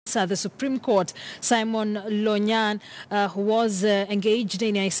The Supreme Court, Simon Lonyan, who was engaged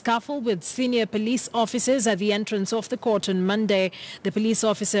in a scuffle with senior police officers at the entrance of the court on Monday. The police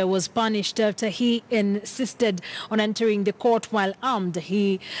officer was punished after he insisted on entering the court while armed.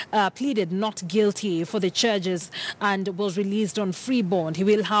 He pleaded not guilty for the charges and was released on free bond. He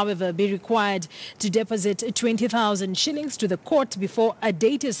will, however, be required to deposit 20,000 shillings to the court before a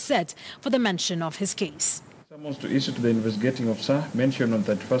date is set for the mention of his case. Summons to issue to the investigating officer mentioned on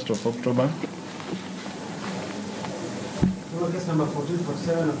 31st of October. Case number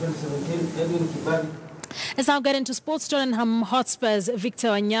 1447 of 2017, Edwin Kibali. Let's now get into sports. Tottenham Hotspur's Victor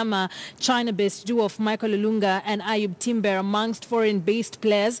Wanyama, China-based duo of Michael Olunga and Ayub Timber amongst foreign-based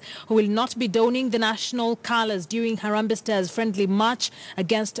players who will not be donning the national colours during Harambee Stars' friendly match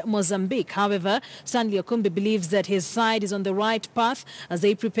against Mozambique. However, Stanley Okumbi believes that his side is on the right path as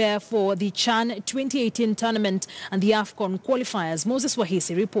they prepare for the CHAN 2018 tournament and the AFCON qualifiers. Moses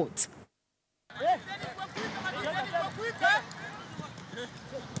Wahisi reports.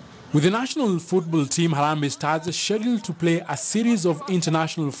 With the national football team, Harambee Stars is scheduled to play a series of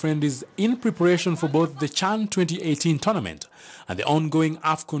international friendlies in preparation for both the CHAN 2018 tournament and the ongoing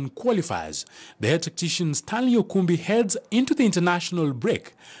AFCON qualifiers. The head tactician Stanley Okumbi heads into the international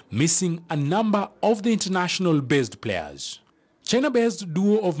break, missing a number of the international-based players. China-based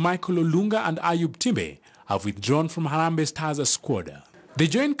duo of Michael Olunga and Ayub Timber have withdrawn from Harambee Stars' squad. They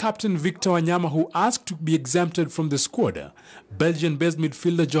joined captain Victor Wanyama, who asked to be exempted from the squad. Belgian-based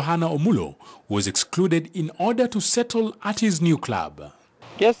midfielder Johanna Omulo was excluded in order to settle at his new club.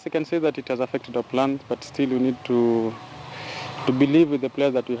 Yes, I can say that it has affected our plans, but still we need to believe with the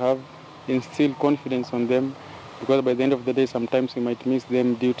players that we have, instill confidence on them, because by the end of the day, sometimes we might miss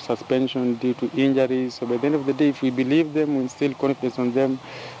them due to suspension, due to injuries. So by the end of the day, if we believe them, we instill confidence on them,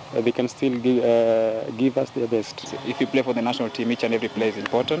 they can still give us their best. If you play for the national team, each and every play is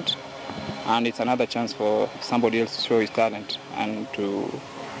important, and it's another chance for somebody else to show his talent and to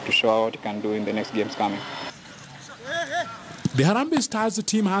show what he can do in the next games coming. The Harambee Stars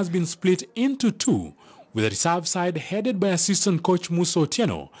team has been split into two, with the reserve side headed by assistant coach Musa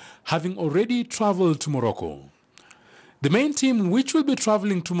Otieno having already travelled to Morocco. The main team, which will be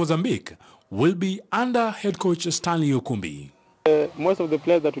travelling to Mozambique, will be under head coach Stanley Okumbi. Most of the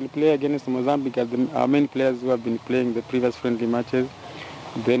players that will play against Mozambique are our main players who have been playing the previous friendly matches.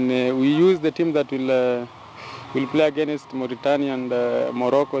 Then we use the team that will play against Mauritania and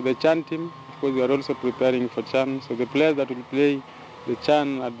Morocco, the CHAN team, because we are also preparing for CHAN. So the players that will play the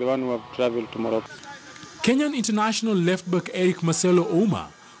CHAN are the ones who have travelled to Morocco. Kenyan international left-back Eric Marcelo Ouma,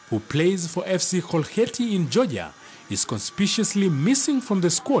 who plays for FC Kolkheti in Georgia, is conspicuously missing from the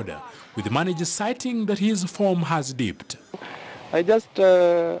squad, with the manager citing that his form has dipped. I just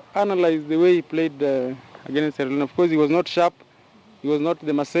analyzed the way he played against Sierra Leone. Of course, he was not sharp. He was not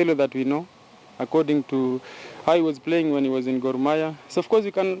the Marcelo that we know, according to how he was playing when he was in Gor Mahia. So, of course,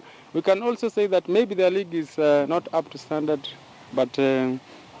 we can also say that maybe their league is not up to standard. But when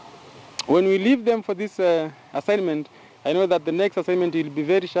we leave them for this assignment, I know that the next assignment will be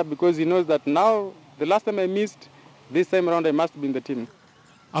very sharp, because he knows that now, the last time I missed, this time around I must be in the team.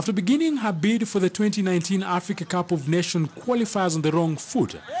 After beginning her bid for the 2019 Africa Cup of Nations qualifiers on the wrong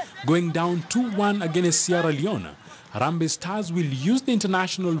foot, going down 2-1 against Sierra Leone, Harambee Stars will use the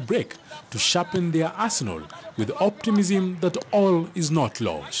international break to sharpen their arsenal with optimism that all is not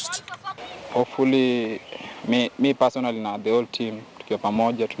lost. Hopefully, me personally na the whole team, tukiwa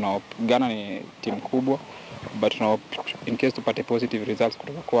pamoja, tunapigana ni team kubwa, but in case tupate positive results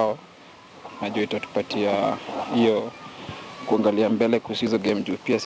kutoka kwao, najua itatupatia hiyo kuangalia mbele kuhusu hizo game juu pia